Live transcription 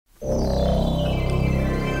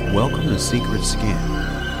Welcome to Secret Skin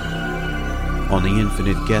on the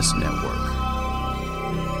Infinite Guest Network,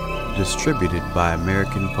 distributed by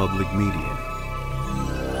American Public Media,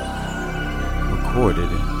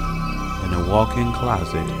 recorded in a walk-in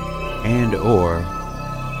closet and or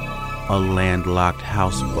a landlocked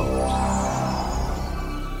houseboat.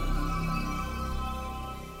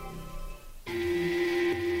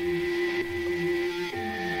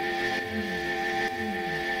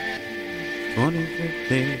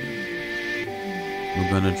 We're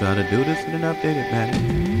gonna try to do this in an updated manner.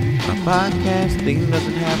 My podcast theme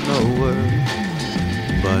doesn't have no words,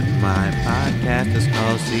 but my podcast is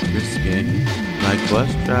called Secret Skin, like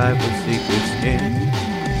Busdriver Secret Skin.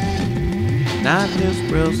 Not his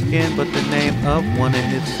real skin, but the name of one of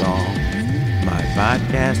his songs. My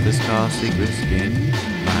podcast is called Secret Skin.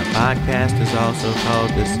 My podcast is also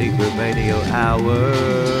called The Secret Radio Hour.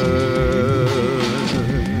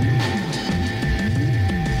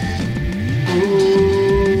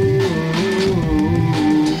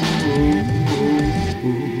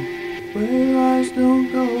 Where eyes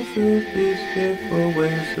don't go through these fearful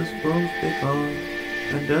ways are supposed to go,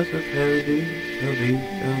 and does a parody of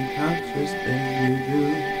each unconscious thing you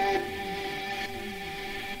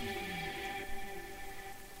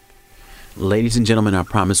do. Ladies and gentlemen, I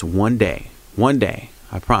promise one day,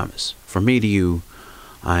 I promise, from me to you,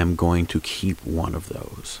 I am going to keep one of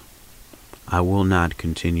those. I will not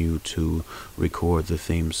continue to record the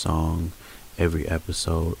theme song every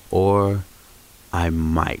episode, or I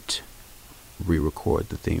might re-record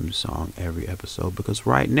the theme song every episode, because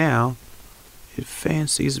right now it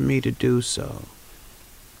fancies me to do so.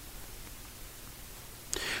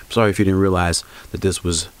 I'm sorry if you didn't realize that this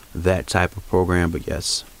was that type of program, but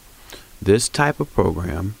yes, this type of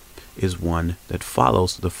program is one that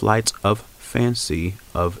follows the flights of fancy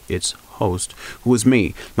of its host, who is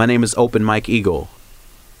me. My name is Open Mike Eagle.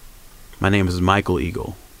 My name is Michael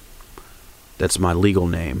Eagle. That's my legal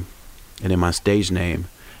name. And then my stage name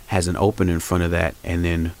has an open in front of that and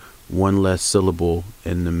then one less syllable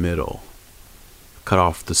in the middle. Cut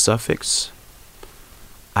off the suffix.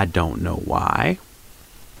 I don't know why,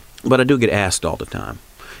 but I do get asked all the time,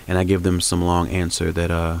 and I give them some long answer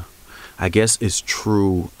that I guess is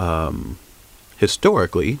true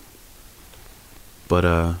historically, but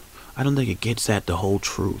I don't think it gets at the whole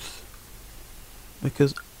truth,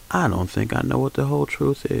 because I don't think I know what the whole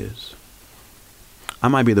truth is. I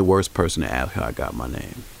might be the worst person to ask how I got my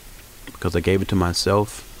name, because I gave it to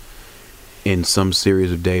myself in some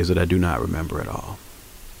series of days that I do not remember at all.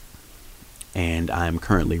 And I'm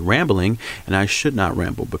currently rambling, and I should not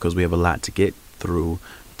ramble because we have a lot to get through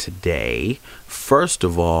today. First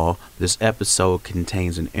of all, this episode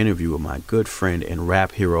contains an interview with my good friend and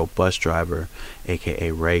rap hero Busdriver,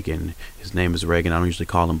 aka Reagan. His name is Reagan. I don't usually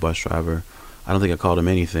call him Busdriver. I don't think I called him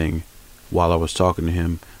anything while I was talking to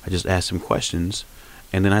him. I just asked him questions,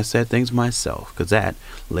 and then I said things myself, because that,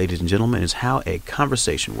 ladies and gentlemen, is how a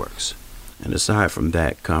conversation works. And aside from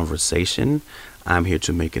that conversation, I'm here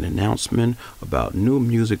to make an announcement about new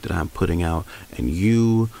music that I'm putting out, and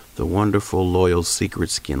you, the wonderful, loyal Secret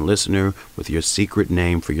Skin listener with your secret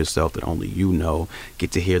name for yourself that only you know,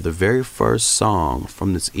 get to hear the very first song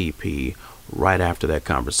from this EP right after that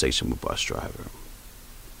conversation with Busdriver.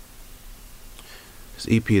 This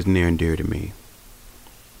EP is near and dear to me.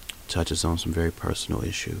 It touches on some very personal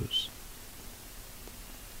issues.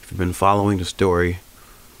 If you've been following the story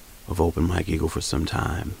of Open Mike Eagle for some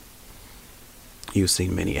time, you've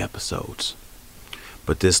seen many episodes,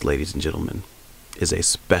 but this, ladies and gentlemen, is a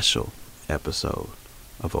special episode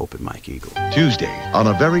of Open Mike Eagle. Tuesday on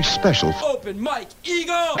a very special Open Mike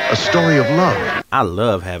Eagle! A story of love. I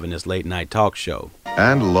love having this late night talk show.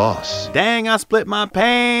 And loss. Dang, I split my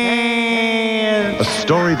pants! A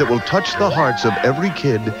story that will touch the hearts of every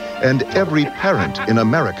kid and every parent in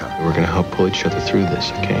America. We're gonna help pull each other through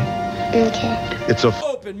this, okay? Okay. It's a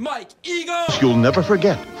Open Mike Eagle! you'll never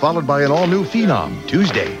forget, followed by an all-new phenom,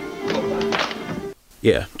 Tuesday.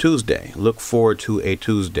 Yeah, Tuesday. Look forward to a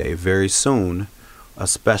Tuesday. Very soon, a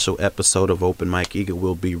special episode of Open Mike Eagle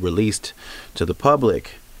will be released to the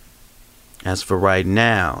public. As for right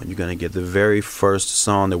now, you're going to get the very first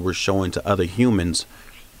song that we're showing to other humans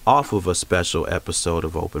off of a special episode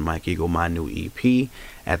of Open Mike Eagle, my new EP,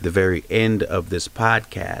 at the very end of this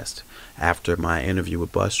podcast. After my interview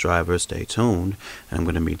with Busdriver, stay tuned, and I'm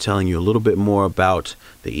going to be telling you a little bit more about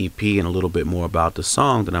the EP and a little bit more about the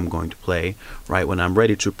song that I'm going to play right when I'm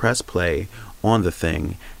ready to press play on the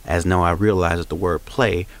thing, as now I realize that the word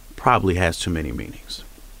play probably has too many meanings.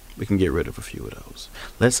 We can get rid of a few of those.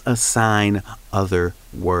 Let's assign other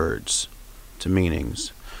words to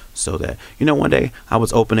meanings So that, one day I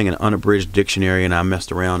was opening an unabridged dictionary and I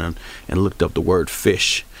messed around and looked up the word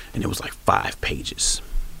fish, and it was like 5 pages.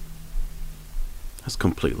 That's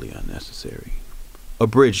completely unnecessary.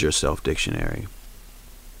 Abridge yourself, dictionary.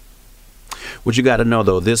 What you got to know,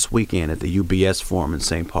 though, this weekend at the UBS Forum in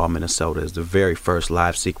St. Paul, Minnesota is the very first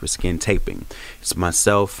live Secret Skin taping. It's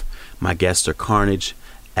myself, my guests are Carnage,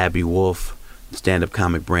 Abby Wolf, stand-up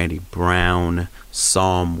comic Brandy Brown,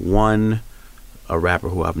 Psalm 1, a rapper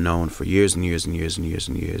who I've known for years and years and years and years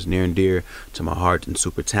and years, near and dear to my heart and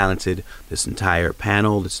super talented. This entire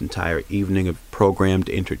panel, this entire evening of programmed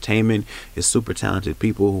entertainment is super talented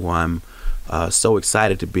people who I'm so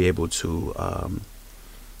excited to be able to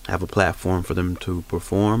have a platform for them to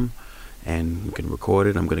perform, and we can record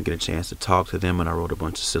it. I'm going to get a chance to talk to them, and I wrote a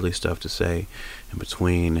bunch of silly stuff to say in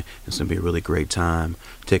between. It's going to be a really great time.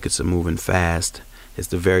 Tickets are moving fast. It's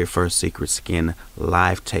the very first Secret Skin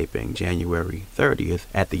live taping, January 30th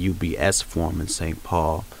at the UBS Forum in St.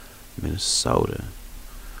 Paul, Minnesota.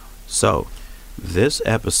 So, this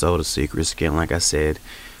episode of Secret Skin, like I said,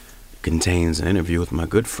 contains an interview with my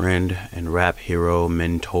good friend and rap hero,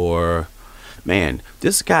 mentor. Man,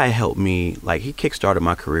 this guy helped me, like, he kickstarted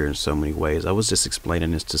my career in so many ways. I was just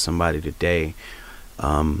explaining this to somebody today.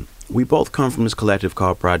 We both come from this collective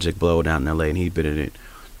called Project Blow down in LA, and he'd been in it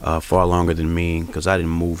far longer than me, because I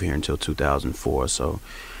didn't move here until 2004. So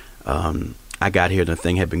I got here, the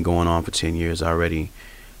thing had been going on for 10 years already.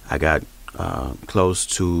 I got close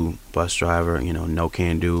to Busdriver, No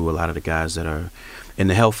Can Do, a lot of the guys that are in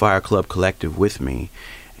the Hellfire Club collective with me.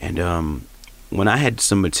 And when I had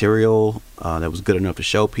some material that was good enough to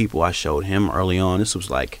show people, I showed him early on. This was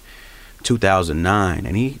like 2009,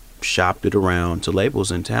 and he shopped it around to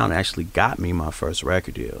labels in town. Actually got me my first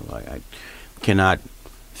record deal. Like, I cannot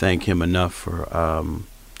thank him enough for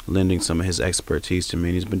lending some of his expertise to me,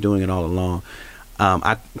 and he's been doing it all along.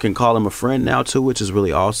 I can call him a friend now too, which is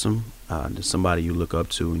really awesome. There's somebody you look up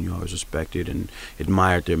to and you always respected and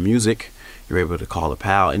admired their music. You're able to call a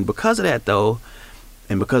pal, and because of that, though,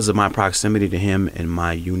 and because of my proximity to him and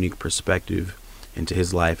my unique perspective into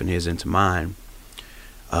his life and his into mine,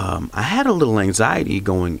 I had a little anxiety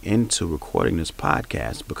going into recording this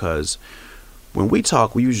podcast, because when we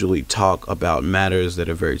talk, we usually talk about matters that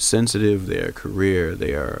are very sensitive. Their career,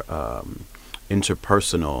 they are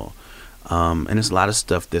interpersonal, and it's a lot of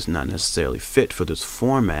stuff that's not necessarily fit for this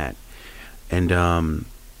format. And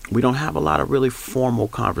we don't have a lot of really formal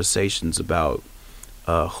conversations about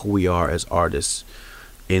who we are as artists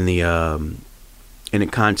in the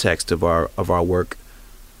context of our work,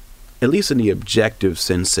 at least in the objective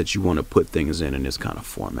sense that you want to put things in this kind of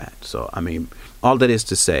format. So, I mean, all that is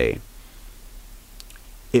to say,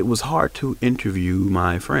 it was hard to interview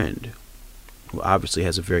my friend, who obviously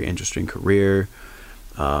has a very interesting career.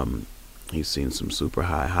 He's seen some super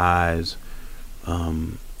high highs,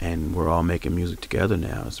 and we're all making music together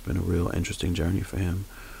now. It's been a real interesting journey for him.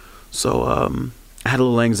 So I had a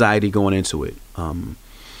little anxiety going into it.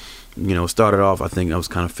 Started off, I think I was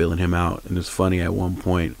kind of feeling him out. And it's funny, at one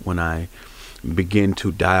point when I begin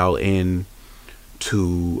to dial in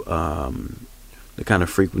to the kind of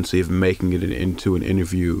frequency of making it into an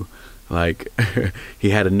interview, like, he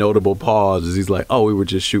had a notable pause as he's like, oh, we were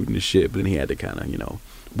just shooting the shit. But then he had to kind of,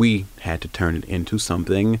 we had to turn it into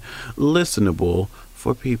something listenable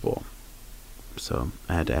for people. So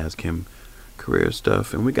I had to ask him career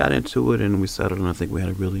stuff, and we got into it and we settled, and I think we had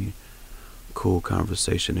a really cool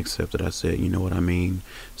conversation, except that I said, you know what I mean,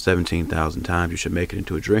 17,000 times, you should make it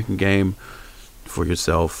into a drinking game for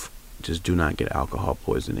yourself. Just do not get alcohol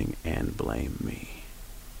poisoning and blame me.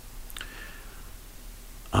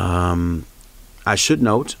 I should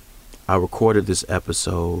note, I recorded this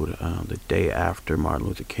episode the day after Martin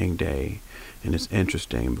Luther King Day, and it's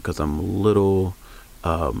interesting because I'm a little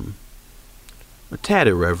a tad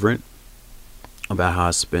irreverent about how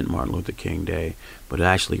I spent Martin Luther King Day, but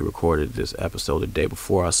I actually recorded this episode the day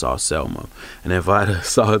before I saw Selma. And if I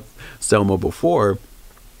saw Selma before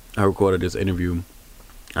I recorded this interview,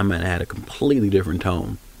 I might have had a completely different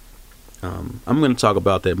tone. I'm going to talk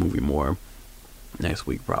about that movie more next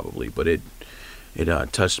week probably, but it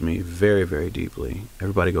touched me very, very deeply.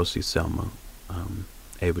 Everybody go see Selma.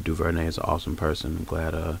 Ava DuVernay is an awesome person. I'm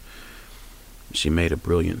glad she made a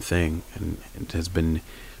brilliant thing and has been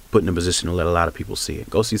put in a position to let a lot of people see it.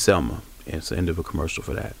 Go see Selma. It's the end of a commercial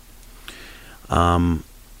for that. I'm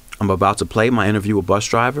about to play my interview with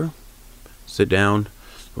Busdriver. Sit down,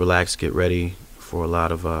 relax, get ready for a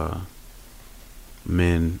lot of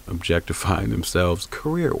men objectifying themselves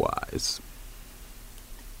career-wise.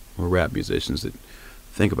 We're rap musicians that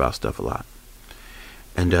think about stuff a lot.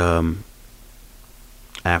 And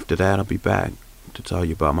after that, I'll be back to tell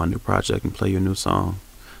you about my new project and play your new song.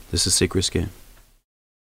 This is Secret Skin.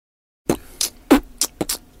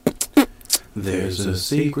 There's a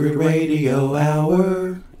secret radio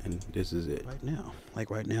hour, and this is it right now.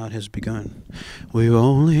 Like right now, it has begun. We've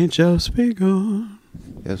only just begun.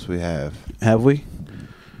 Yes, we have. Have we?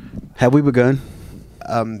 Have we begun?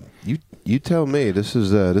 You tell me. This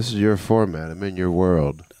is your format. I'm in your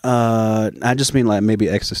world. I just mean like maybe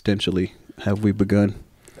existentially. Have we begun?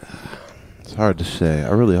 It's hard to say. I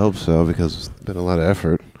really hope so because it's been a lot of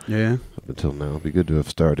effort. Yeah. Up until now, it'd be good to have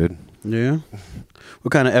started. Yeah.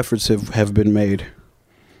 What kind of efforts have been made?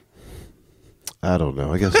 I don't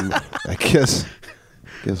know. I guess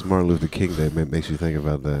Martin Luther King Day makes you think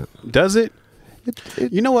about that. Does it?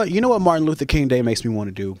 You know what Martin Luther King Day makes me want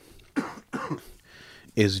to do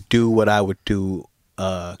is do what I would do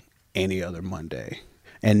any other Monday,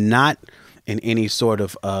 and not in any sort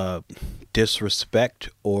of disrespect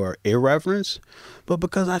or irreverence, but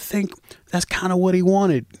because I think that's kind of what he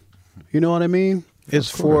wanted. You know what I mean? It's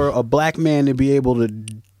for a black man to be able to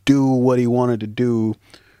do what he wanted to do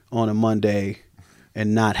on a Monday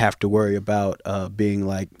and not have to worry about being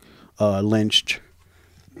like lynched.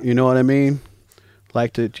 You know what I mean?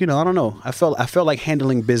 Like I don't know. I felt like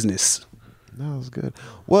handling business. That was good.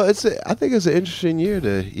 Well, I think it's an interesting year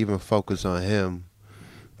to even focus on him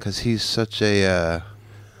because he's such a. I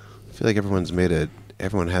feel like everyone's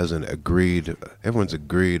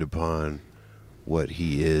agreed upon what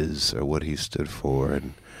he is or what he stood for,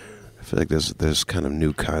 and I feel like there's kind of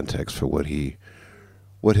new context for what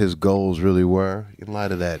his goals really were in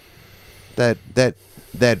light of that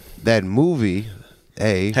movie.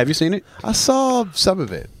 Have you seen it? I saw some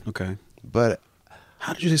of it. Okay, but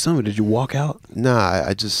how did you see some of it? Did you walk out? Nah,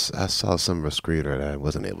 I saw some of a screener and I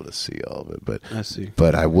wasn't able to see all of it. But I see.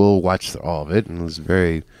 But I will watch all of it, and it was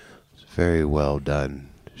very, very well done.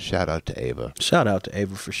 Shout out to Ava. Shout out to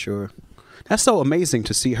Ava for sure. That's so amazing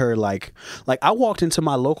to see her like I walked into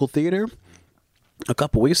my local theater a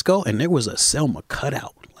couple weeks ago and there was a Selma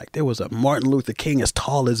cutout. Like there was a Martin Luther King as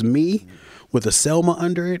tall as me with a Selma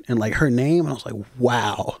under it and like her name. And I was like,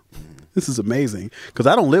 wow, this is amazing. Because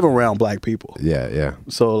I don't live around black people. Yeah.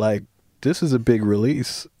 So like this is a big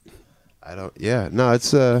release.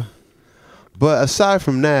 It's but aside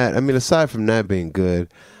from that being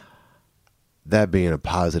good, that being a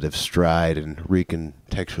positive stride and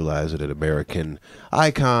recontextualize it, an American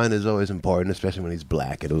icon is always important, especially when he's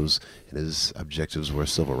black and his objectives were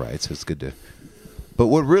civil rights. It's good to. But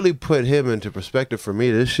what really put him into perspective for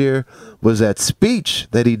me this year was that speech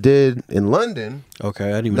that he did in London. Okay,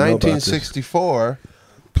 I didn't even know about this. 1964.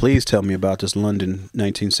 Please tell me about this London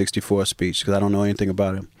 1964 speech because I don't know anything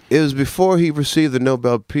about it. It was before he received the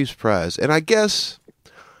Nobel Peace Prize, and I guess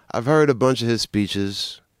I've heard a bunch of his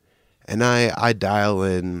speeches. And I dial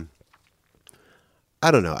in.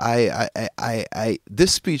 I don't know. I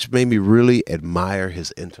this speech made me really admire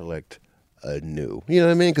his intellect anew. You know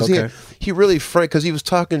what I mean? Because he really framed. Because he was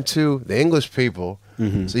talking to the English people,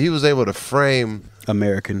 so he was able to frame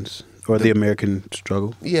Americans or the American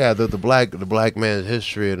struggle. Yeah, the black man's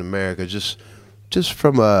history in America, just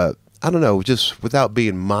from a just without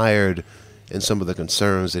being mired in some of the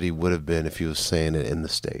concerns that he would have been if he was saying it in the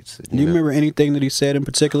States. Do you remember anything that he said in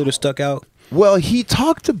particular that stuck out? Well, he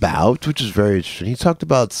talked about, which is very interesting, he talked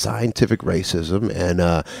about scientific racism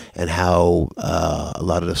and how a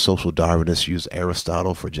lot of the social Darwinists use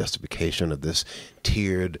Aristotle for justification of this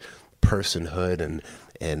tiered personhood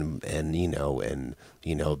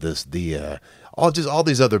all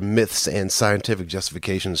these other myths and scientific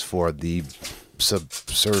justifications for the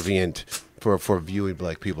subservient. For viewing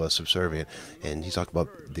black people as subservient, and he talked about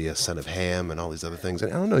the son of Ham and all these other things.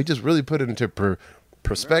 And I don't know, he just really put it into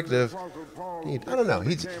perspective. I don't know,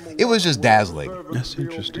 it was just dazzling. That's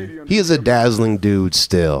interesting. He is a dazzling dude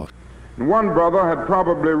still. One brother had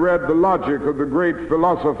probably read the logic of the great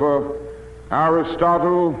philosopher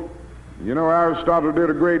Aristotle. You know, Aristotle did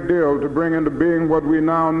a great deal to bring into being what we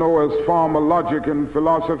now know as formal logic in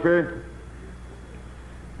philosophy.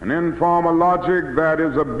 And in formal logic, that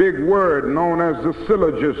is a big word known as the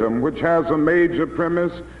syllogism, which has a major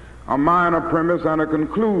premise, a minor premise, and a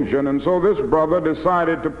conclusion. And so this brother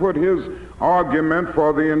decided to put his argument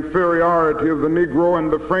for the inferiority of the Negro in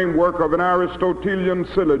the framework of an Aristotelian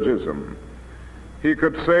syllogism. He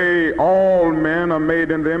could say all men are made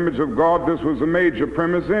in the image of God. This was the major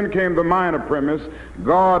premise. Then came the minor premise.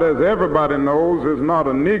 God, as everybody knows, is not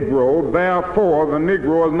a Negro. Therefore, the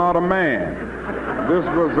Negro is not a man. This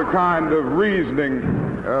was the kind of reasoning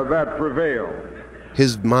that prevailed.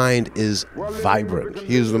 His mind is vibrant.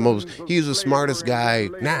 He is the smartest guy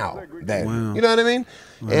now. Wow. You know what I mean?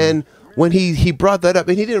 Wow. And when he brought that up,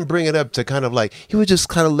 and he didn't bring it up to kind of like, he was just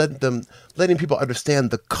kind of letting people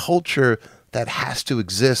understand the culture that has to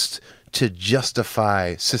exist to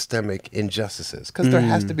justify systemic injustices, because there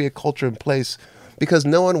has to be a culture in place, because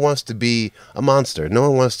no one wants to be a monster. No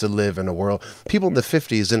one wants to live in a world. People in the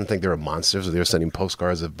 50s didn't think they were monsters, or they were sending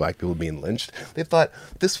postcards of black people being lynched. They thought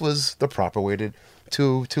this was the proper way to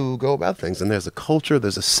go about things. And there's a culture,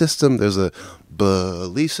 there's a system, there's a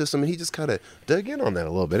belief system, and he just kind of dug in on that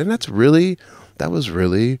a little bit. And that was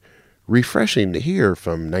really refreshing to hear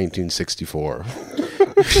from 1964.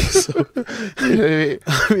 So,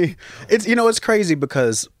 I mean, it's crazy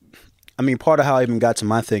because, I mean, part of how I even got to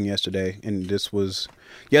my thing yesterday, and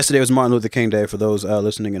yesterday was Martin Luther King Day for those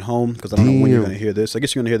listening at home, because I don't know when you're going to hear this. I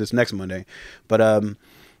guess you're going to hear this next Monday. But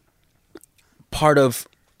part of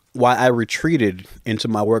why I retreated into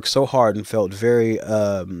my work so hard and felt very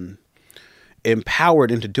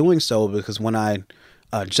empowered into doing so, because when I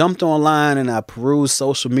jumped online and I perused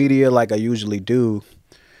social media like I usually do,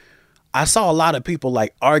 I saw a lot of people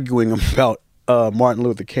like arguing about Martin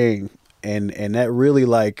Luther King, and that really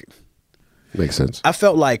like makes sense. I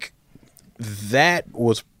felt like that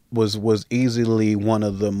was easily one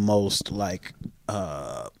of the most like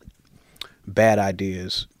bad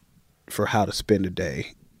ideas for how to spend a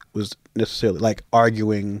day, was necessarily like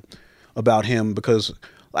arguing about him, because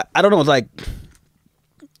I don't know, like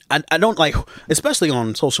I don't like, especially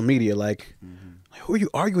on social media, like who are you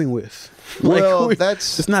arguing with? Like, well,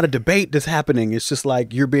 it's not a debate that's happening. It's just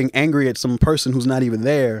like you're being angry at some person who's not even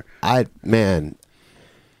there.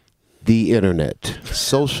 The internet,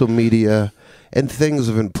 social media, and things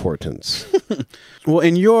of importance. Well,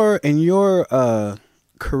 in your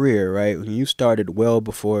career, right, when you started well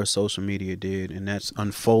before social media did, and that's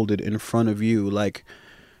unfolded in front of you, like,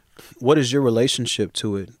 what is your relationship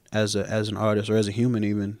to it as an artist, or as a human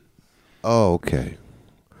even? Oh, okay,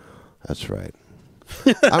 that's right.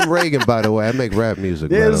 I'm Reagan, by the way. I make rap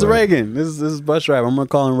music. Yeah, this is Reagan. This is Busdriver. I'm gonna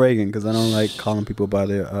call him Reagan because I don't like calling people by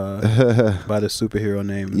their by their superhero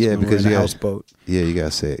name. Yeah, because you houseboat. Yeah, you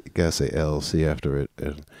gotta say LLC after it.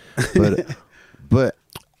 But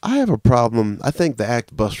I have a problem. I think the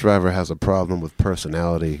act Busdriver has a problem with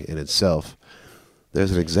personality in itself.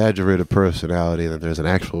 There's an exaggerated personality, and then there's an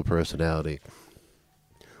actual personality.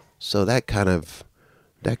 So that's kind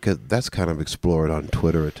of explored on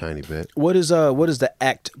Twitter a tiny bit. What is the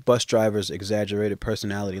act Busdriver's exaggerated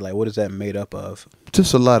personality like? What is that made up of?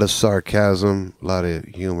 Just a lot of sarcasm, a lot of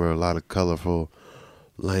humor, a lot of colorful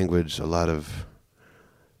language, a lot of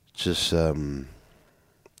just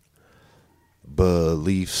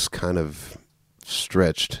beliefs kind of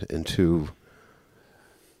stretched into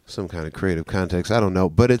some kind of creative context. I don't know,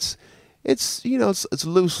 but it's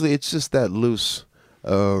loosely, it's just that loose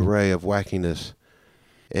array of wackiness.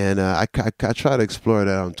 And I try to explore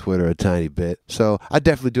that on Twitter a tiny bit. So I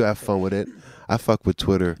definitely do have fun with it. I fuck with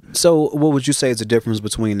Twitter. So what would you say is the difference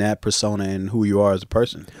between that persona and who you are as a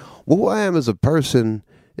person? Well, who I am as a person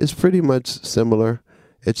is pretty much similar.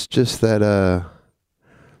 It's just that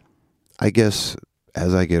I guess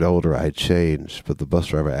as I get older, I change. But the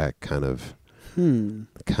Busdriver act kind of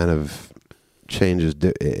changes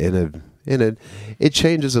it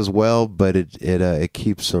changes as well, but it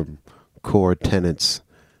keeps some core tenets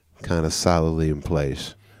kind of solidly in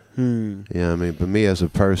place. Yeah, I mean, but me as a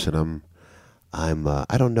person, I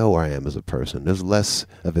don't know where I am as a person. There's less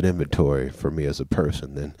of an inventory for me as a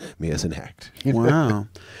person than me as an act. Wow.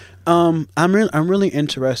 I'm really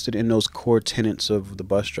interested in those core tenets of the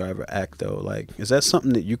Busdriver act, though. Like, is that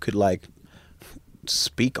something that you could like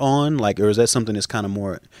speak on, like, or is that something that's kind of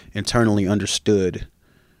more internally understood?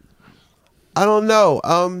 I don't know.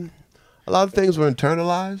 A lot of things were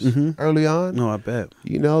internalized early on. No, I bet.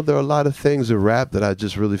 You know, there are a lot of things in rap that I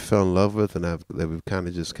just really fell in love with, and that we've kind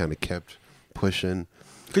of kept pushing.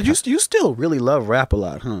 Because you still really love rap a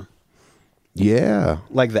lot, huh? Yeah.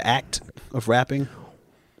 Like the act of rapping?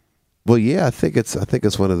 Well, yeah, I think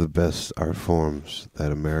it's one of the best art forms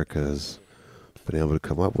that America has been able to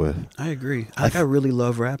come up with. I agree. I really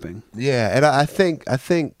love rapping. Yeah, and I think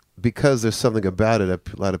because there's something about it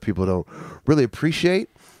that a lot of people don't really appreciate.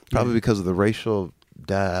 Probably because of the racial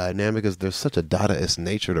dynamic, is there's such a dadaist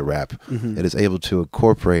nature to rap. It is able to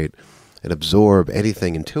incorporate and absorb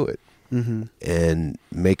anything into it and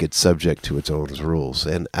make it subject to its own rules.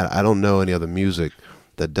 And I don't know any other music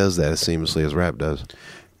that does that as seamlessly as rap does.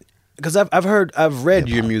 Because I've read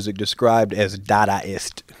your music described as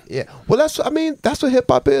dadaist. Yeah, well, that's what hip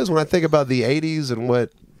hop is. When I think about the '80s and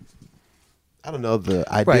what, I don't know,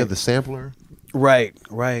 the idea of the sampler. Right.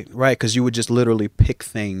 Because you would just literally pick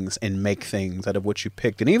things and make things out of what you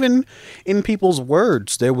picked. And even in people's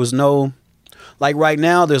words, there was no like right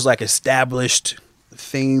now there's like established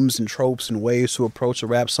themes and tropes and ways to approach a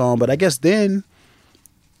rap song, but I guess then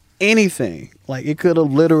anything, like it could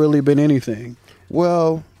have literally been anything.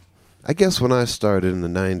 Well, I guess when I started in the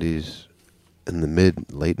 90s, in the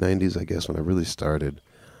late 90s, I guess when I really started,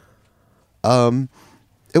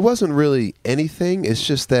 it wasn't really anything. It's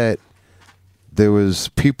just that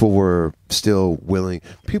people were still willing,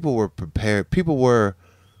 people were prepared, people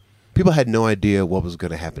had no idea what was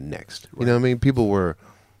going to happen next. You know what I mean? People were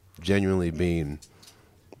genuinely being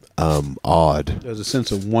awed. There's a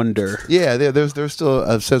sense of wonder. Yeah, there's still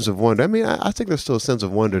a sense of wonder. I mean, I think there's still a sense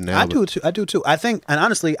of wonder now. I do too. I think, and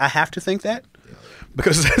honestly, I have to think that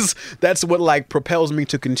because that's what like propels me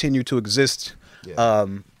to continue to exist. Yeah.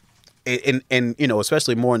 And you know,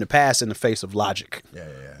 especially more in the past in the face of logic. Yeah.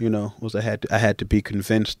 You know, was I had to be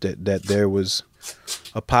convinced that there was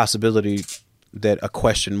a possibility that a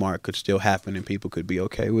question mark could still happen and people could be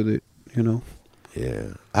okay with it. You know.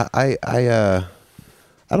 Yeah.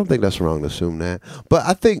 I don't think that's wrong to assume that, but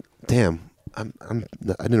I think, damn, I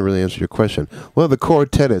didn't really answer your question. One of the core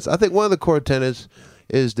tenets, I think, one of the core tenets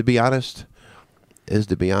is to be honest,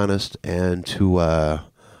 and to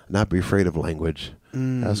not be afraid of language.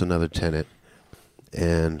 That's another tenet.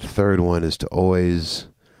 And third one is to always,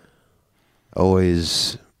 I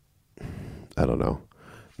don't know,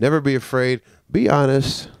 never be afraid. Be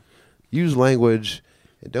honest, use language,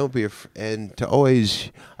 and don't be and to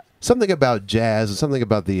always. Something about jazz and something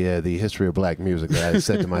about the history of black music that I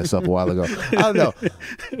said to myself a while ago. I don't know.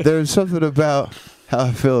 There's something about how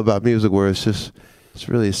I feel about music where it's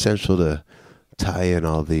really essential to tie in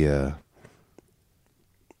all the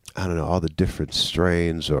all the different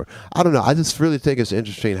strains, or I don't know. I just really think it's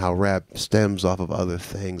interesting how rap stems off of other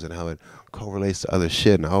things and how it correlates to other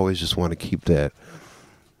shit, and I always just want to keep that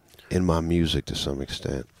in my music to some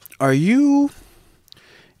extent. Are you,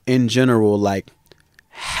 in general, like,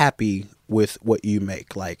 happy with what you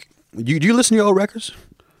make? Like, do you listen to your old records?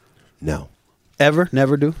 No. Ever?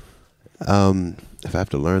 Never do? If I have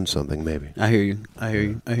to learn something, maybe. I hear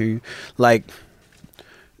you. Like,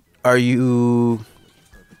 are you...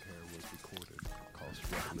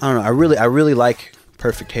 I don't know. I really like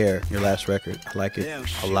Perfect Hair, your last record. I like it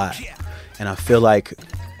a lot. And I feel like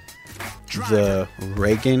the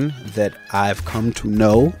Reagan that I've come to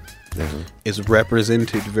know is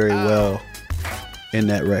represented very well in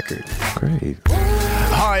that record. Great.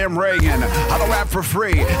 Hi, I'm Reagan. I don't rap for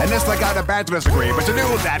free, and this I got a bachelor's degree. But to do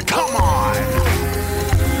that, come on.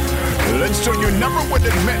 And so you never would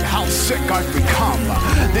admit how sick I've become.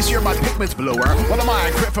 This year my pigment's bluer. What am I,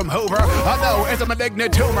 a crit from Hoover? I know it's a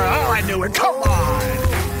malignant tumor. Oh, I knew it. Come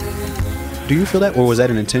on. Do you feel that, or was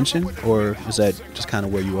that an intention, or is that just kind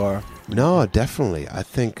of where you are? No, definitely. I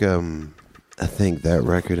think that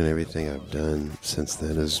record and everything I've done since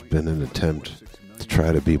then has been an attempt to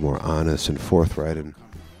try to be more honest and forthright, and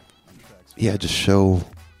just show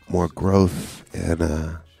more growth,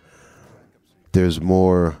 and there's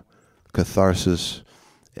more catharsis.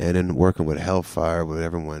 And in working with Hellfire, with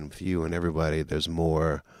everyone, with you and everybody, there's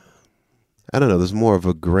more. I don't know. There's more of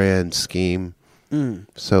a grand scheme.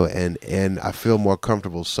 So and I feel more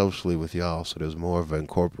comfortable socially with y'all. So there's more of an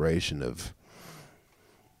incorporation of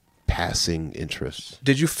passing interests.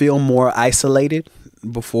 Did you feel more isolated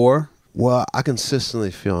before? Well, I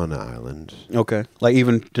consistently feel on the island. Okay, like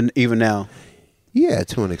even now. Yeah,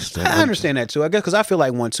 to an extent. I understand that too. I guess because I feel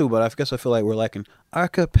like one too, but I guess I feel like we're like an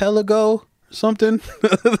archipelago, something.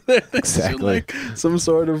 Exactly. Like some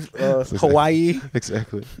sort of Hawaii.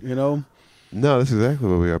 Exactly. You know. No, that's exactly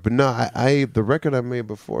what we are. But no, I the record I made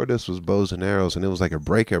before this was Bows and Arrows, and it was like a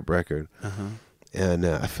breakup record. And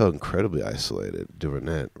I felt incredibly isolated during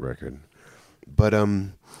that record. But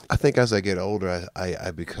I think as I get older,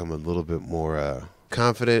 I become a little bit more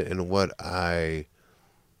confident in what I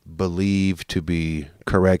believe to be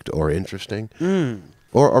correct or interesting.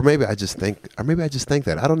 Or maybe I just think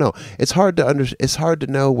that. I don't know. It's hard to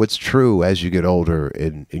know what's true as you get older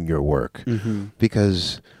in your work,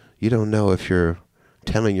 because you don't know if you're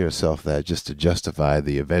telling yourself that just to justify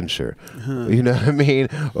the adventure. You know what I mean?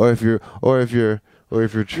 Or if you're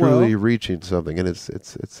truly reaching something, and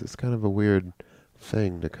it's kind of a weird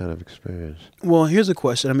thing to kind of experience. Well, here's a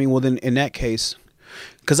question. I mean, well, then in that case,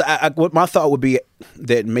 because what my thought would be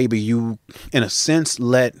that maybe you, in a sense,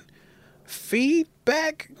 let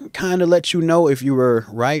feedback kind of let you know if you were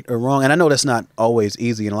right or wrong. And I know that's not always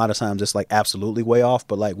easy, and a lot of times it's like absolutely way off.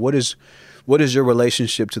 But like, what is your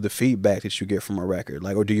relationship to the feedback that you get from a record?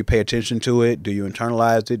 Like, or do you pay attention to it? Do you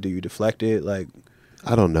internalize it? Do you deflect it? Like,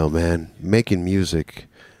 I don't know, man. Making music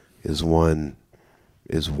is one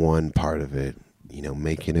part of it. You know,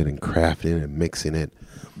 making it and crafting it and mixing it.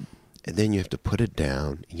 and then you have to put it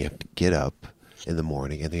down, and you have to get up in the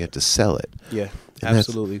morning, and then you have to sell it. Yeah, And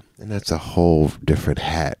absolutely. that's a whole different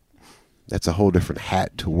hat. That's a whole different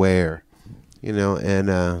hat to wear,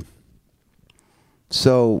 and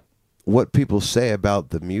so what people say about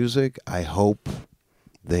the music, I hope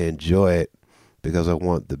they enjoy it because I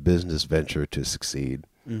want the business venture to succeed.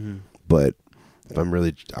 Mm-hmm. But if I'm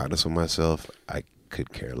really honest with myself, I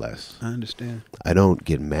could care less. I understand. I don't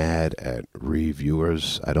get mad at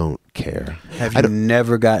reviewers. I don't care. Have you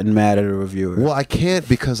never gotten mad at a reviewer? Well, I can't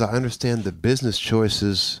because I understand the business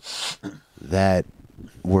choices that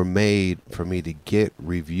were made for me to get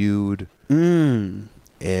reviewed. And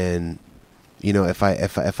if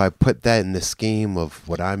I put that in the scheme of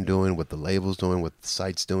what I'm doing, what the label's doing, what the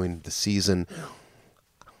site's doing, the season,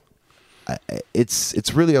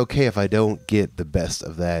 it's really okay if I don't get the best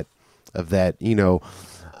of that. If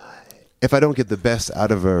I don't get the best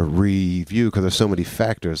out of a review, because there's so many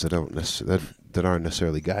factors that aren't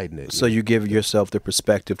necessarily guiding it. So you give yourself the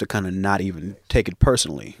perspective to kind of not even take it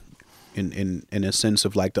personally, in a sense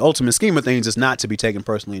of like the ultimate scheme of things is not to be taken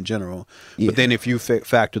personally in general. Yeah. But then if you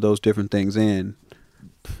factor those different things in,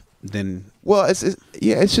 then it's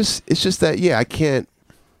just that you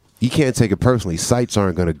can't take it personally. Sites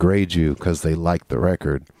aren't going to grade you because they like the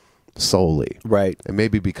record solely, right? And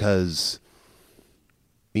maybe because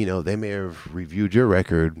they may have reviewed your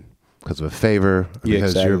record because of a favor,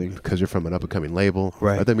 because you're from an up and coming label,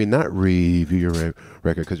 right? Or they may not review your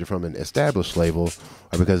record because you're from an established label,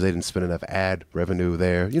 or because they didn't spend enough ad revenue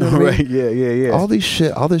there. You know what I mean? Right? Yeah. All this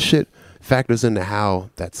shit factors into how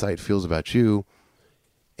that site feels about you,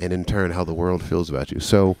 and in turn how the world feels about you.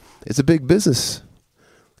 So it's a big business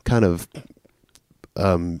kind of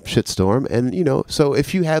shitstorm, and so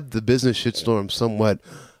if you have the business shitstorm somewhat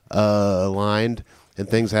aligned and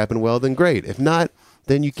things happen well, then great. If not,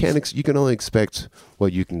 then you can only expect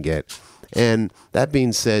what you can get. And that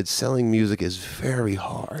being said, selling music is very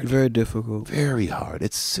hard, very difficult, very hard.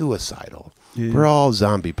 It's suicidal. Yeah. We're all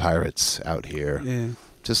zombie pirates out here. Yeah,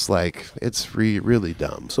 just like it's really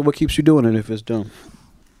dumb. So what keeps you doing it if it's dumb?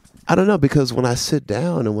 I don't know, because when I sit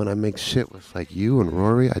down and when I make shit with like you and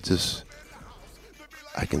Rory, I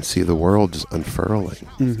can see the world just unfurling.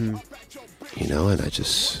 Mm-hmm. And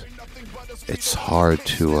it's hard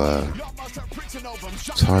to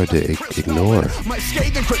ignore. My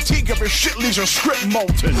scathing critique of your shit leaves your script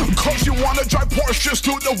molten. Cause you wanna drive Porsches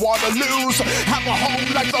to the Waterloos. Have a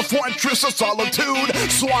home like the fortress of solitude.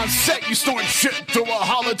 Swan set, you snort shit through a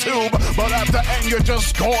hollow tube. But at the end, you're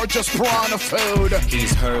just gorgeous piranha food.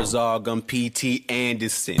 He's Herzog, I'm P.T.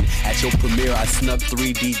 Anderson. At your premiere, I snuck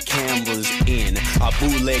 3D cameras in. I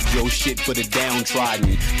bootlegged your shit for the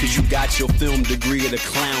downtrodden. Cause you got your film degree at a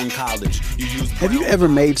clown college. Have you ever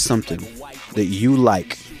made something that you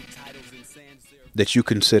like that you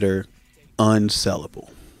consider unsellable?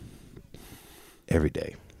 Every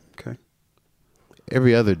day. Okay.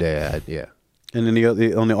 Every other day, yeah. And then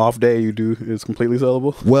on the off day, you do it's completely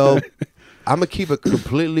sellable? Well, I'm going to keep it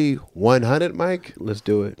completely 100, Mike. Let's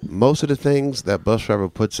do it. Most of the things that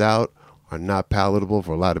Busdriver puts out are not palatable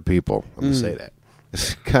for a lot of people. I'm going to say that.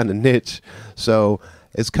 It's kind of niche. So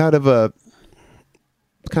it's kind of an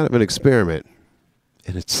experiment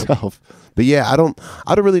in itself. But yeah, I don't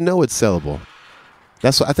really know it's sellable.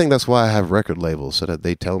 I think that's why I have record labels, so that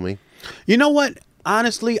they tell me. You know what?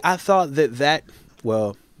 Honestly, I thought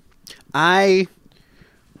I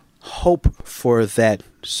hope for that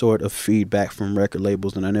sort of feedback from record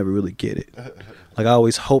labels, and I never really get it. Like, I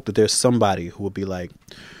always hope that there's somebody who will be like,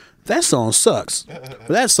 that song sucks, but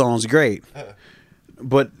that song's great.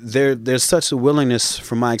 But there's such a willingness,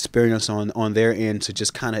 from my experience on their end, to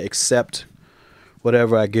just kind of accept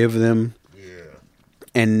whatever I give them.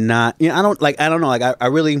 And not, I don't know. Like, I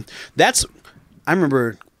really, I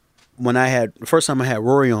remember when the first time I had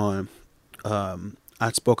Rory on,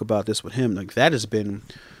 I spoke about this with him. Like, that has been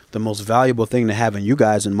the most valuable thing to having you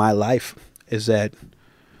guys in my life, is that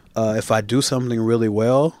if I do something really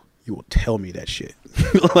well, you will tell me that shit.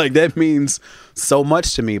 Like, that means so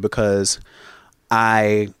much to me, because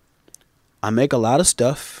I make a lot of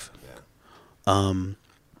stuff.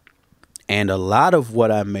 And a lot of what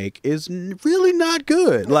I make is really not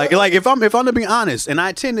good. Like if I'm to be honest, and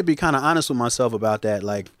I tend to be kind of honest with myself about that.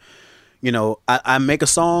 Like, I make a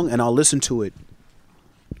song and I'll listen to it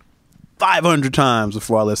 500 times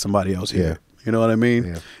before I let somebody else hear. Yeah. You know what I mean?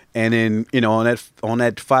 Yeah. And then on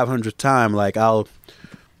that 500th time, like, I'll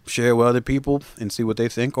share it with other people and see what they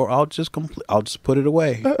think, or I'll just put it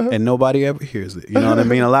away and nobody ever hears it. You know what I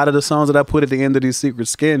mean? A lot of the songs that I put at the end of these Secret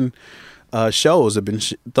Skin shows have been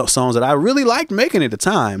songs that I really liked making at the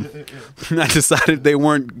time. I decided they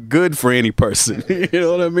weren't good for any person. You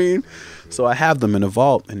know what I mean? So I have them in a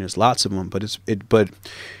vault, and there's lots of them. But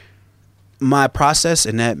my process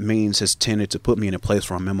in that means has tended to put me in a place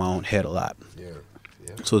where I'm in my own head a lot.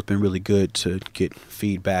 Yeah. So it's been really good to get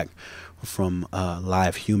feedback from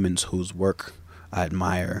live humans whose work I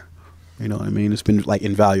admire. You know what I mean? It's been like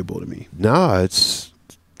invaluable to me. No, it's,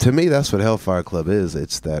 to me, that's what Hellfire Club is.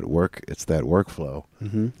 It's that work. It's that workflow.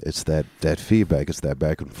 Mm-hmm. It's that feedback. It's that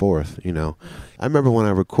back and forth. You know, I remember when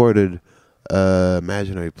I recorded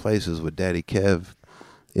Imaginary Places with Daddy Kev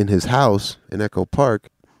in his house in Echo Park.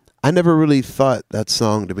 I never really thought that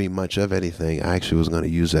song to be much of anything. I actually was going to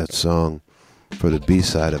use that song for the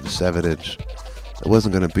B-side of a 7-inch. It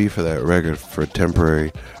wasn't going to be for that record for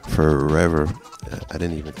temporary, forever. I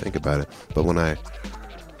didn't even think about it. But when I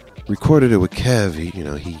recorded it with Kev,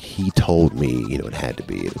 he told me, it had to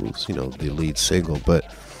be. It was, the lead single.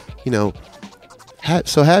 But,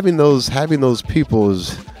 so having those people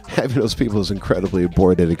is incredibly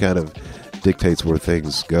important. It kind of dictates where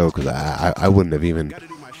things go, because I wouldn't have even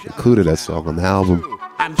included that song on the album.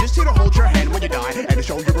 I'm just here to hold your hand when you die, and to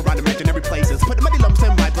show you around imaginary places. Put the muddy lumps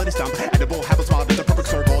in my bloody stump, and the bull have a smile that's a perfect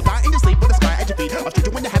circle. Die in your sleep with the sky at your feet. I'll treat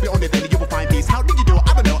you when you're happy on it, then you will find peace. How did you do?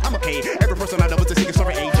 I don't know, I'm okay. Every person I know is a secret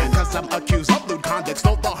story agent, cause I'm accused of lewd conduct.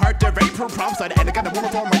 Stole the heart, the rape, her prom side, and I got a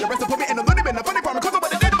woman for my arrest. Put me in a little bit of funny part, cause I'm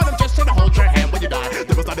what I did, but I'm just here to hold your hand when you die.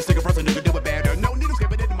 There was not a single person who could do it better. No need to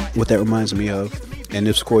skip it in my... What that reminds me of, and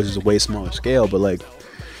this of course is a way smaller scale, but like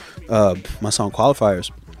my song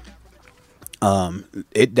Qualifiers.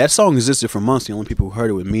 That song existed for months. The only people who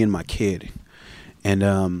heard it were me and my kid.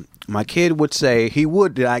 And my kid would say, he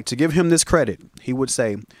would, like, to give him this credit, he would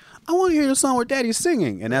say, I want to hear the song where Daddy's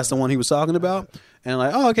singing. And that's the one he was talking about. And I'm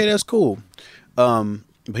like, oh, okay, that's cool. But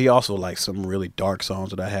he also likes some really dark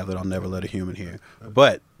songs that I have that I'll never let a human hear.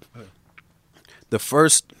 But the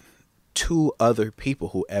first 2 other people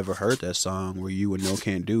who ever heard that song were you and No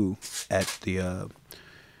Can't Do at the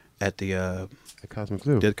Cosmic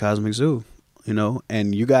Zoo. The Cosmic Zoo.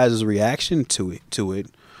 And you guys' reaction to it,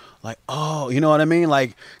 like, oh, you know what I mean?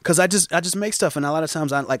 Like, cause I just make stuff, and a lot of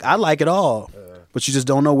times I like it all, but you just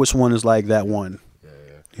don't know which one is like that one.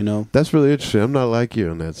 Yeah. That's really interesting. I'm not like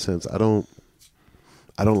you in that sense. I don't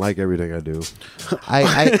like everything I do.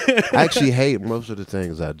 I actually hate most of the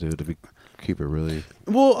things I do, to keep it really.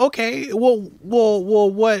 Well, okay. Well,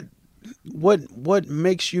 what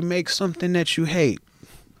makes you make something that you hate?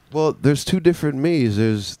 Well, there's 2 different me's.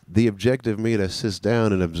 There's the objective me that sits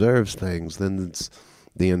down and observes things. Then it's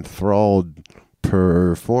the enthralled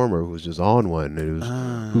performer who's just on one,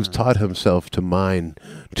 who's taught himself to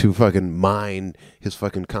fucking mine his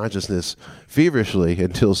fucking consciousness feverishly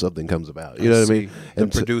until something comes about. You know what I mean? The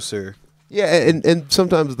producer. Yeah, and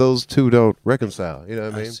sometimes those 2 don't reconcile. You know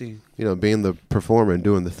what I mean? I see. Being the performer and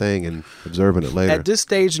doing the thing and observing it later. At this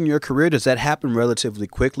stage in your career, does that happen relatively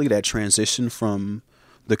quickly, that transition from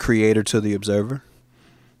the creator to the observer?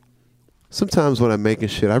 Sometimes when I'm making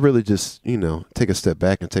shit, I really just, take a step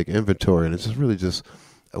back and take inventory, and it's just really just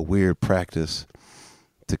a weird practice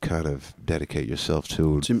to kind of dedicate yourself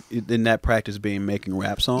to. In that practice being making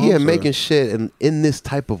rap songs? Yeah, making shit in this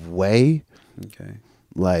type of way. Okay.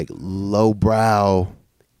 Like lowbrow,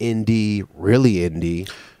 indie, really indie.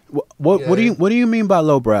 What do you mean by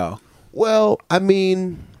lowbrow? Well, I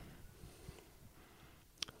mean,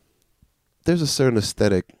 there's a certain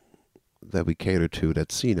aesthetic that we cater to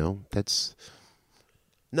that's, that's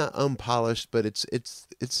not unpolished, but it's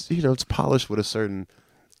it's polished with a certain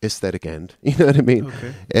aesthetic end. You know what I mean?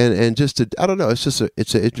 Okay. And just I don't know, it's an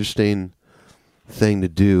interesting thing to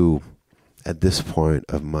do at this point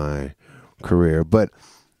of my career. But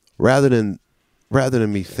rather than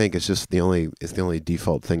me think it's the only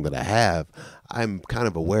default thing that I have, I'm kind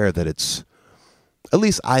of aware that it's, at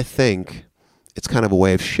least I think, it's kind of a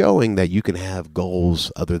way of showing that you can have goals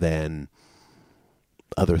other than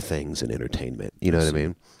other things in entertainment. You know what I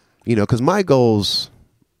mean? Because my goals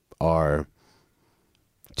are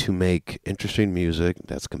to make interesting music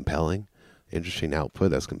that's compelling, interesting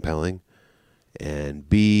output that's compelling, and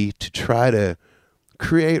B, to try to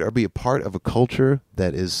create or be a part of a culture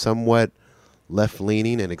that is somewhat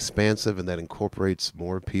left-leaning and expansive, and that incorporates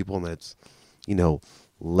more people, and that's,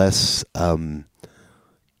 less,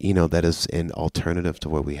 that is an alternative to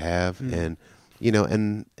what we have. And,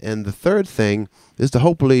 and the third thing is to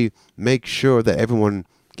hopefully make sure that everyone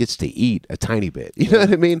gets to eat a tiny bit. You know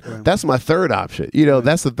what I mean? Right. That's my third option.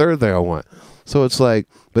 That's the third thing I want. So it's like,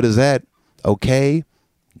 but is that okay?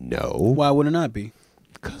 No. Why would it not be?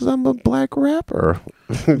 Because I'm a black rapper.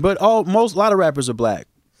 But a lot of rappers are black.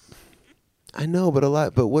 I know, but a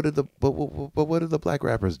lot. But what did the black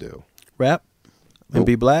rappers do? Rap and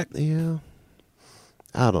be black. Yeah,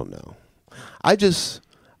 I don't know.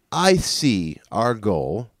 I see our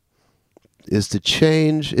goal is to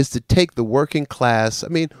take the working class. I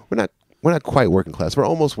mean, we're not quite working class. We're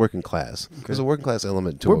almost working class. Okay. There's a working class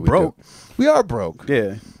element to we're what broke. We do. We are broke.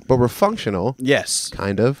 Yeah, but we're functional. Yes,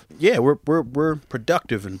 kind of. Yeah, we're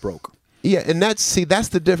productive and broke. Yeah, and that's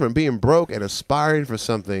the difference. Being broke and aspiring for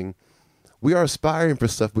something. We are aspiring for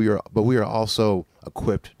stuff, but we are also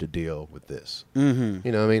equipped to deal with this. Mm-hmm.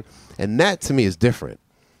 You know what I mean? And that to me is different.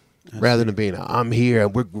 Rather than being, I'm here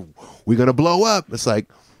and we're gonna blow up. It's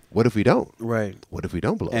like, what if we don't? Right. What if we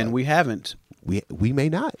don't blow up? And we haven't. We may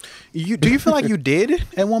not. Do you feel like you did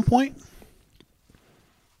at one point?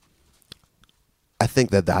 I think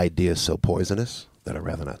that the idea is so poisonous that I'd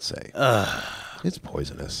rather not say. It's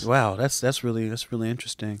poisonous. Wow, that's really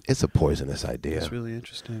interesting. It's a poisonous idea. It's really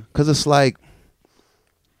interesting. Because it's like,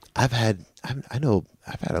 I've had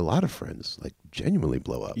a lot of friends like genuinely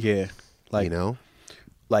blow up. Yeah, like, you know,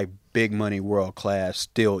 like big money, world class,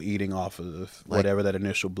 still eating off of whatever that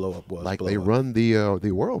initial blow up was. Like they run the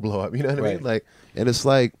world blow up. You know what I mean? Like, and it's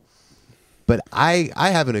like, but I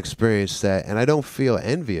haven't experienced that, and I don't feel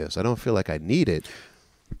envious. I don't feel like I need it.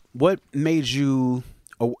 What made you?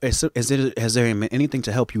 Has there been anything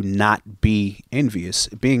to help you not be envious?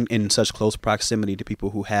 Being in such close proximity to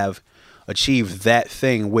people who have achieved that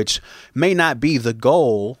thing, which may not be the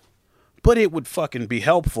goal, but it would fucking be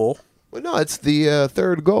helpful. Well, no, it's the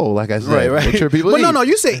third goal, like I said. Right. Make sure people eat. No,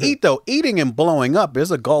 you say eat, though. Eating and blowing up,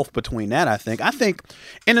 there's a gulf between that, I think. I think,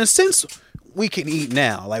 in a sense, we can eat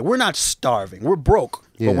now. Like, we're not starving. We're broke,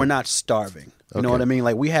 but we're not starving. You know what I mean?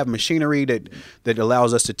 Like, we have machinery that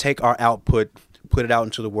allows us to take our output, put it out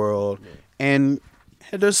into the world, and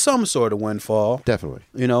there's some sort of windfall. Definitely.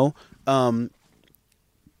 You know?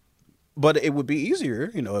 But it would be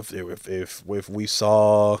easier, you know, if we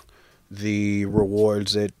saw the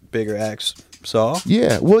rewards that bigger acts saw.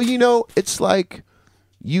 Yeah. Well, you know, it's like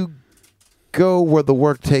you go where the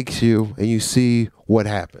work takes you and you see what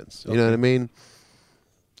happens. You know what I mean?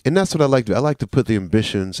 And that's what I like to do. I like to put the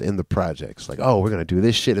ambitions in the projects. Like, oh, we're going to do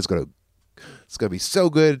this shit. It's going to be so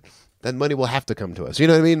good that money will have to come to us. You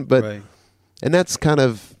know what I mean? But and that's kind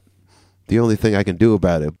of the only thing I can do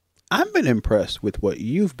about it. I've been impressed with what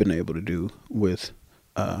you've been able to do with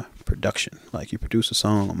production. Like, you produced a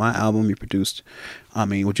song on my album. You produced, I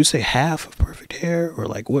mean, would you say half of Perfect Hair, or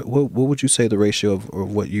like what would you say the ratio of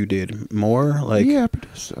what you did? More like, yeah, I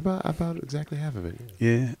produced about exactly half of it.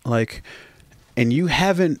 Yeah, like, and you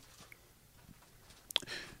haven't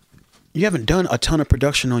done a ton of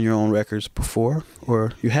production on your own records before,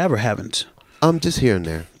 or you have or haven't? Just here and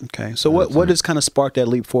there. Okay, so what has kind of sparked that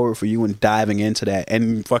leap forward for you in diving into that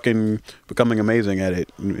and fucking becoming amazing at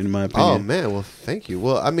it, in my opinion? Oh man, well, thank you.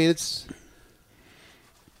 Well, I mean, it's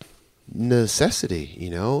necessity,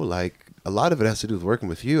 you know. Like, a lot of it has to do with working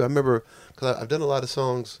with you. I remember, because I've done a lot of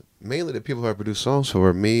songs, mainly the people who I produce songs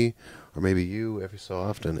for, me or maybe you, every so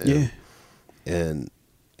often.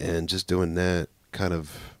 And just doing that kind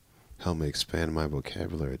of helped me expand my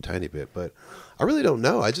vocabulary a tiny bit, but I really don't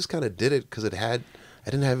know. I just kind of did it because I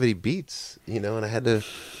didn't have any beats, you know, and I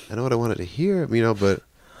know what I wanted to hear, you know, but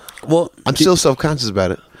I'm still self-conscious about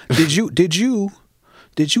it. Did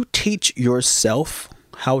you teach yourself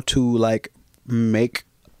how to, like, make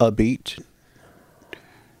a beat?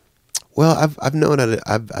 Well, I've known that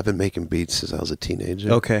I've been making beats since I was a teenager.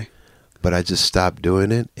 Okay. But I just stopped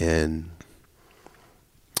doing it, and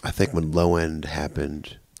I think when Low End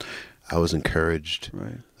happened, I was encouraged,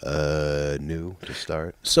 new to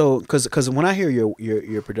start. So, because when I hear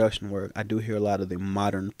your production work, I do hear a lot of the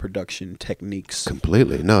modern production techniques.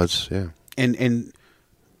 Completely, no, it's and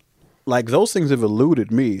like, those things have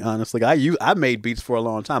eluded me, honestly. I made beats for a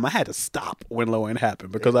long time. I had to stop when Low End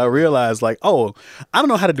happened because I realized, like, oh, I don't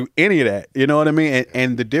know how to do any of that. You know what I mean?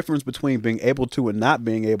 And the difference between being able to and not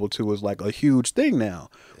being able to is like a huge thing now.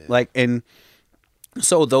 Yeah. Like, and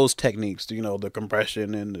so those techniques, you know, the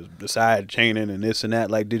compression and the side chaining and this and that,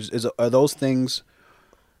 like, are those things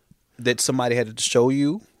that somebody had to show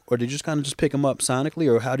you, or did you just kind of just pick them up sonically,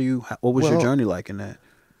 or what was your journey like in that?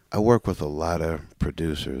 I work with a lot of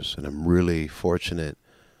producers, and I'm really fortunate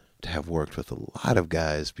to have worked with a lot of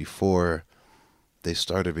guys before they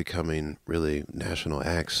started becoming really national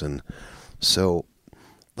acts. And so,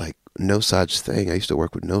 like, No Such Thing, I used to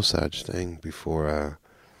work with No Such Thing before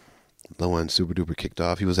Low End Super Duper kicked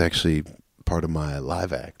off. He was actually part of my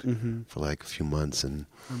live act for like a few months, and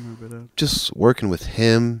I remember that. Just working with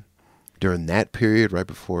him during that period, right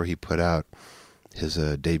before he put out his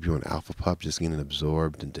debut on Alpha Pop, just getting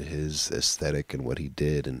absorbed into his aesthetic and what he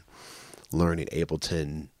did, and learning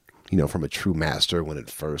Ableton, from a true master when it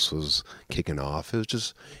first was kicking off. It was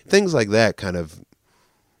just things like that kind of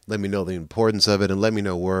let me know the importance of it and let me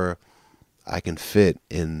know where I can fit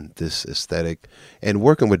in this aesthetic. And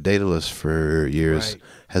working with Dadaist for years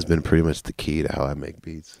has been pretty much the key to how I make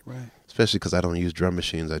beats. Right. Especially because I don't use drum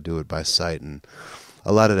machines. I do it by sight. And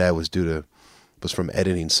a lot of that was from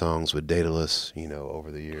editing songs with Dadaist, over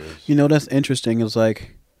the years. That's interesting. It's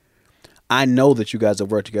like, I know that you guys have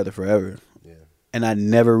worked together forever. Yeah. And I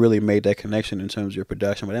never really made that connection in terms of your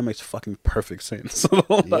production, but that makes fucking perfect sense.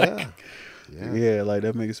 Yeah, like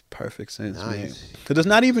that makes perfect sense, man. Because it's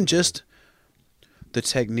not even just the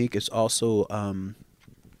technique, it's also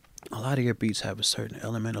a lot of your beats have a certain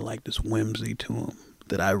element of like this whimsy to them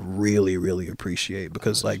that I really, really appreciate,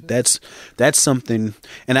 because like that's something,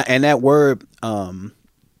 and that word, I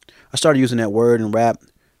started using that word in rap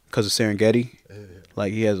because of Serengeti.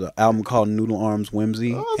 Like he has an album called Noodle Arms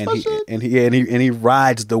Whimsy, and he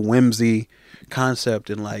rides the whimsy concept,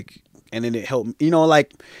 and then it helped,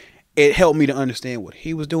 it helped me to understand what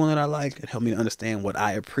he was doing that I liked. It helped me to understand what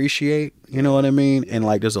I appreciate. You know what I mean? And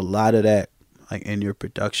like, there's a lot of that like in your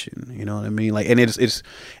production. You know what I mean? Like, and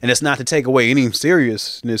it's not to take away any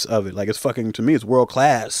seriousness of it. Like, it's fucking, to me, it's world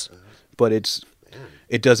class, but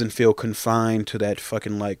it doesn't feel confined to that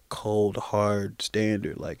fucking like cold hard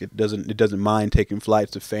standard. Like it doesn't mind taking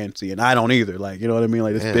flights to fancy, and I don't either. Like, you know what I mean?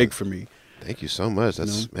 Like, it's big for me. Thank you so much.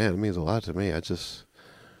 That's man, it means a lot to me. I just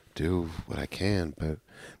do what I can, but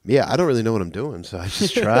yeah, I don't really know what I'm doing, so I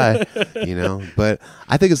just try, But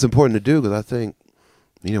I think it's important to do, because I think,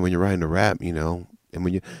 when you're writing a rap,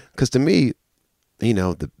 and because to me,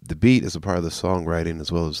 the beat is a part of the songwriting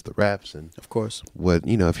as well as the raps, and of course,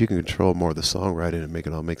 if you can control more of the songwriting and make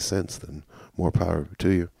it all make sense, then more power to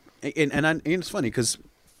you. And it's funny because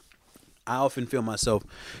I often feel myself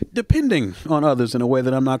depending on others in a way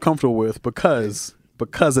that I'm not comfortable with because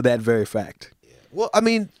of that very fact. Yeah. Well, I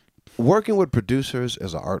mean, working with producers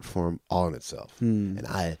is an art form all in itself. And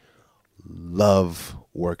I love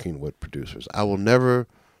working with producers. I will never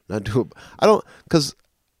not do it. Because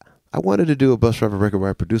I wanted to do a Busdriver record where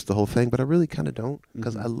I produced the whole thing, but I really kind of don't,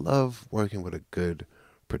 because I love working with a good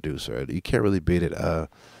producer. You can't really beat it. I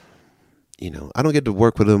don't get to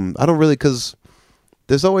work with them. I don't really, because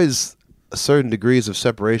there's always certain degrees of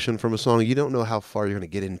separation from a song. You don't know how far you're going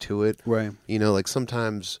to get into it. Right. Like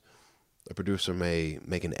sometimes a producer may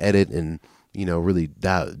make an edit and, really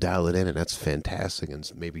dial it in, and that's fantastic. And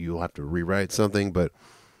maybe you'll have to rewrite something, but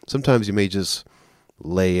sometimes you may just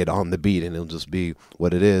lay it on the beat and it'll just be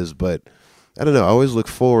what it is. But I don't know. I always look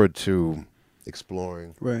forward to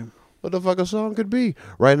exploring what the fuck a song could be.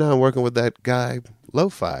 Right now I'm working with that guy,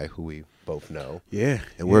 Lo-Fi, who we both know. Yeah.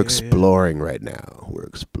 And we're exploring right now. We're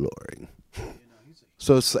exploring.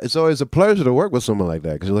 So it's always a pleasure to work with someone like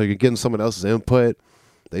that, because you're getting someone else's input.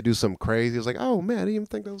 They do something crazy. It's like, oh man, I didn't even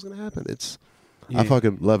think that was gonna happen. I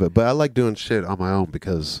fucking love it. But I like doing shit on my own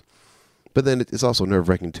but then it's also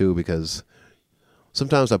nerve-wracking too, because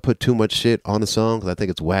sometimes I put too much shit on the song because I think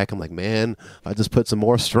it's whack. I'm like, man, if I just put some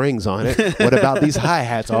more strings on it, what about these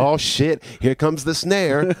hi-hats? Oh shit, here comes the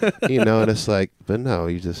snare. And it's like, but no,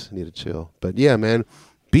 you just need to chill. But yeah, man,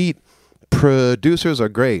 beat producers are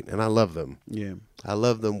great, and I love them. Yeah. I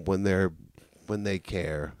love them when they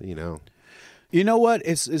care, You know what?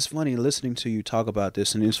 It's funny listening to you talk about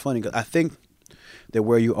this, and it's funny because I think that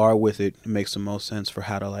where you are with it makes the most sense for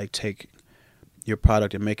how to like take your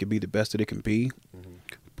product and make it be the best that it can be.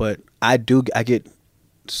 But I get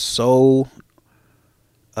so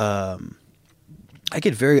I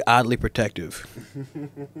get very oddly protective.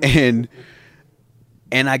 and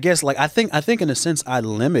I guess like I think in a sense I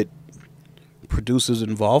limit producers'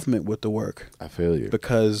 involvement with the work. I feel you.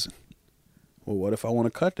 Because, well, what if I want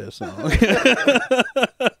to cut that song?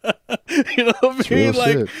 You know what I mean?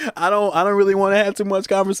 Like, I don't really want to have too much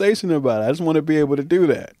conversation about it. I just want to be able to do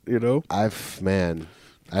that, I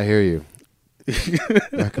hear you.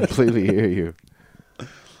 I completely hear you.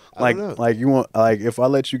 Like you want, like, if I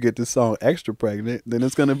let you get this song extra pregnant, then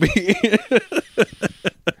it's gonna be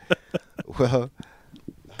well,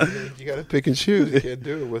 you gotta pick and choose. You can't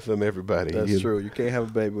do it with everybody. That's true. You can't have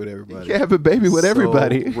a baby with everybody. You can't have a baby with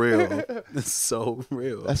everybody. Real. It's so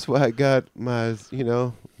real. That's why I got my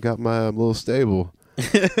little stable. I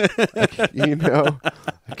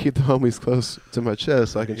keep the homies close to my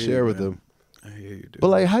chest so I can share with them. I hear you, dude. But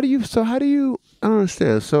like, how do you? I don't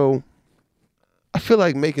understand. So, I feel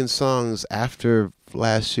like making songs after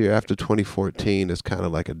last year, after 2014, is kind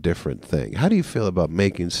of like a different thing. How do you feel about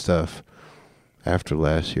making stuff after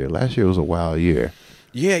last year? Last year was a wild year.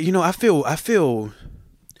 Yeah, I feel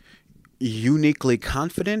uniquely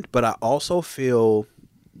confident, but I also feel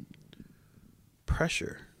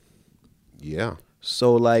pressure. Yeah.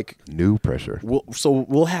 So like New pressure.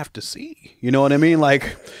 we'll have to see. You know what I mean?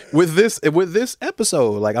 Like with this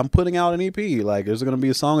episode, like I'm putting out an EP. Like there's gonna be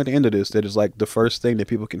a song at the end of this that is like the first thing that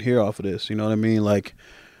people can hear off of this. You know what I mean? Like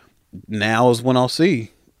now is when I'll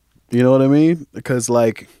see. You know what I mean? Because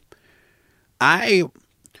like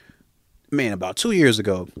about 2 years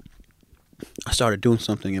ago, I started doing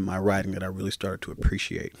something in my writing that I really started to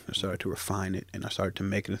appreciate. I started to refine it, and I started to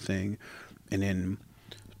make it a thing, and then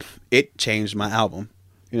it changed my album.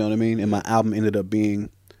 You know what I mean? And my album ended up being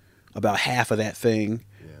about half of that thing.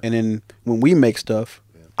 Yeah. And then when we make stuff,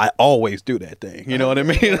 I always do that thing. You know what I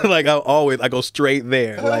mean? Like I go straight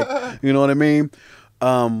there. Like, you know what I mean?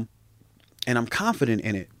 And I'm confident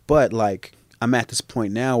in it, but like I'm at this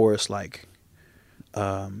point now where it's like,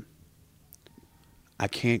 I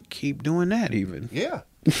can't keep doing that even. Yeah.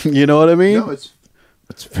 You know what I mean? No, it's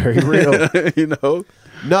very real. You know?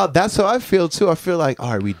 No, that's how I feel too. I feel like,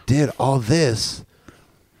 all right, we did all this.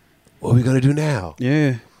 What are we gonna do now?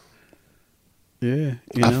 Yeah. Yeah.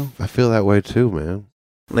 You know? I feel that way too, man.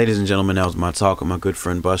 Ladies and gentlemen, that was my talk with my good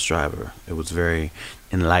friend Busdriver. It was very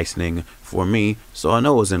enlightening for me, so I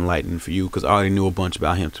know it was enlightening for you because I already knew a bunch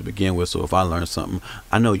about him to begin with, so if I learned something,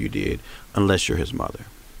 I know you did, unless you're his mother,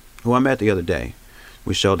 who I met the other day.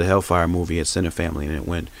 We showed the Hellfire movie at Center Family, and it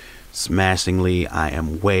went smashingly. I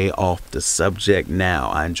am way off the subject now.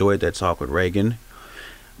 I enjoyed that talk with Reagan,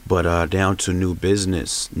 but down to new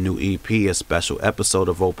business, new EP, a special episode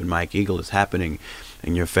of Open Mike Eagle is happening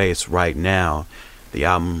in your face right now. The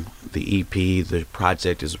album, the EP, the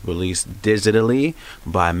project is released digitally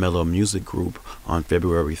by Mellow Music Group on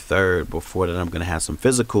February 3rd. Before that, I'm going to have some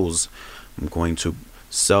physicals. I'm going to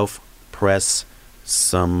self-press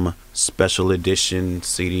some special edition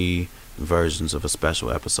CD versions of a special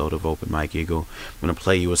episode of Open Mike Eagle. I'm going to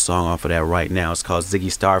play you a song off of that right now. It's called Ziggy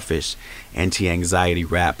Starfish, Anti-Anxiety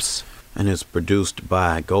Raps, and it's produced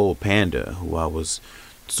by Gold Panda, who I was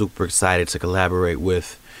super excited to collaborate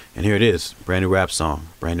with. And here it is, brand new rap song,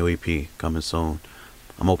 brand new EP, coming soon.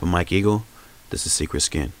 I'm Open Mike Eagle. This is Secret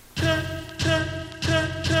Skin.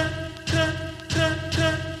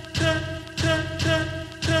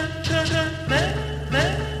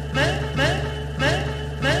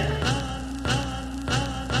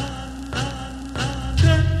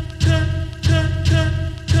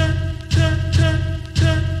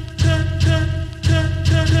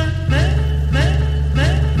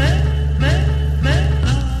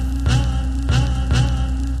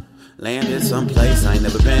 Landed someplace I ain't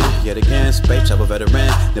never been. Yet again, space travel veteran.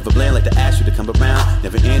 Never blend like to ask you to come around.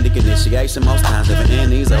 Never ending initiation, most times never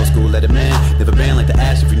end these old school lettermen. Never been like to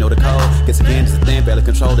ask if you know the code. Guess again, it's a thing, barely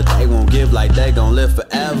control that they won't give like they gon' live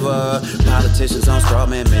forever. Politicians on straw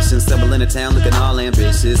man missions, stumble in the town looking all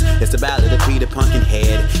ambitious. It's the ballad of Peter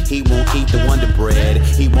Pumpkinhead. He won't eat the Wonder Bread.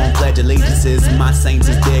 He won't pledge allegiances. My saints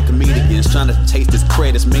is dead comedians trying to chase this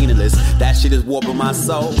credit. It's meaningless. That shit is warping my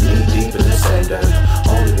soul. Knee deep in the same dirt.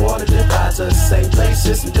 Only water divides us. Same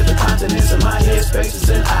places and different continents. In my head spaces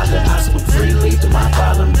and island. I swim freely through my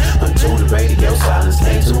problem. Until the radio silence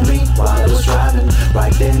came to me while I was driving.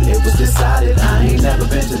 Right then it was decided I ain't never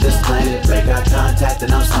been to this planet. Make eye contact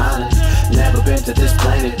and I'm smiling. Never been to this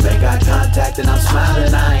planet. Make eye contact and I'm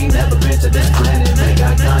smiling. I ain't never been to this planet. Make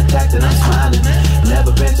eye contact and I'm smiling.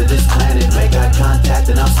 Never been to this planet. Make eye contact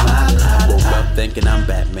and I'm smiling. Woke up thinking I'm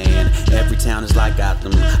Batman. Every town is like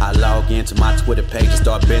Gotham. I log into my Twitter page and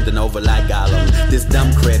start bending over like Gollum. This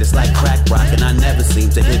dumb credit's like crack rock and I never seem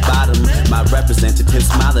to hit bottom. My representative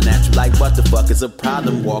smiling at you like what the fuck is a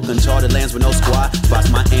problem? Walk uncharted lands with no squad.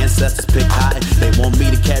 Spots my ancestors pick cotton. They want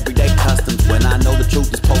me to carry their customs. When I know the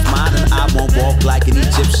truth is postmodern, I won't walk like an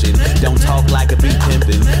Egyptian. Don't talk like a beat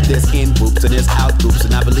pimpin'. There's in groups and there's out groups,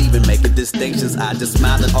 and I believe in making distinctions. I just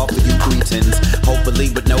smile and offer you greetings,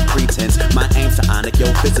 hopefully with no pretense. My aim's to honor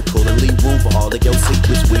your physical and leave room for all of your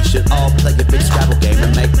secrets. We should all play a big Scrabble game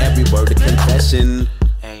and make every word a confession.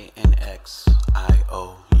 ANXIOUS.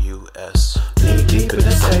 Knee deep in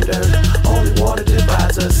the same dirt. Only water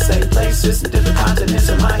divides us. Same places and different continents.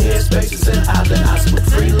 In my head spaces and island. I swim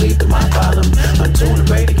freely through my problem. Until the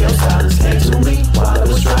radio silence came to me while I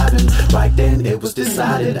was driving. Right then it was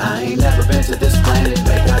decided I ain't never been to this planet.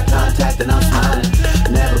 Make eye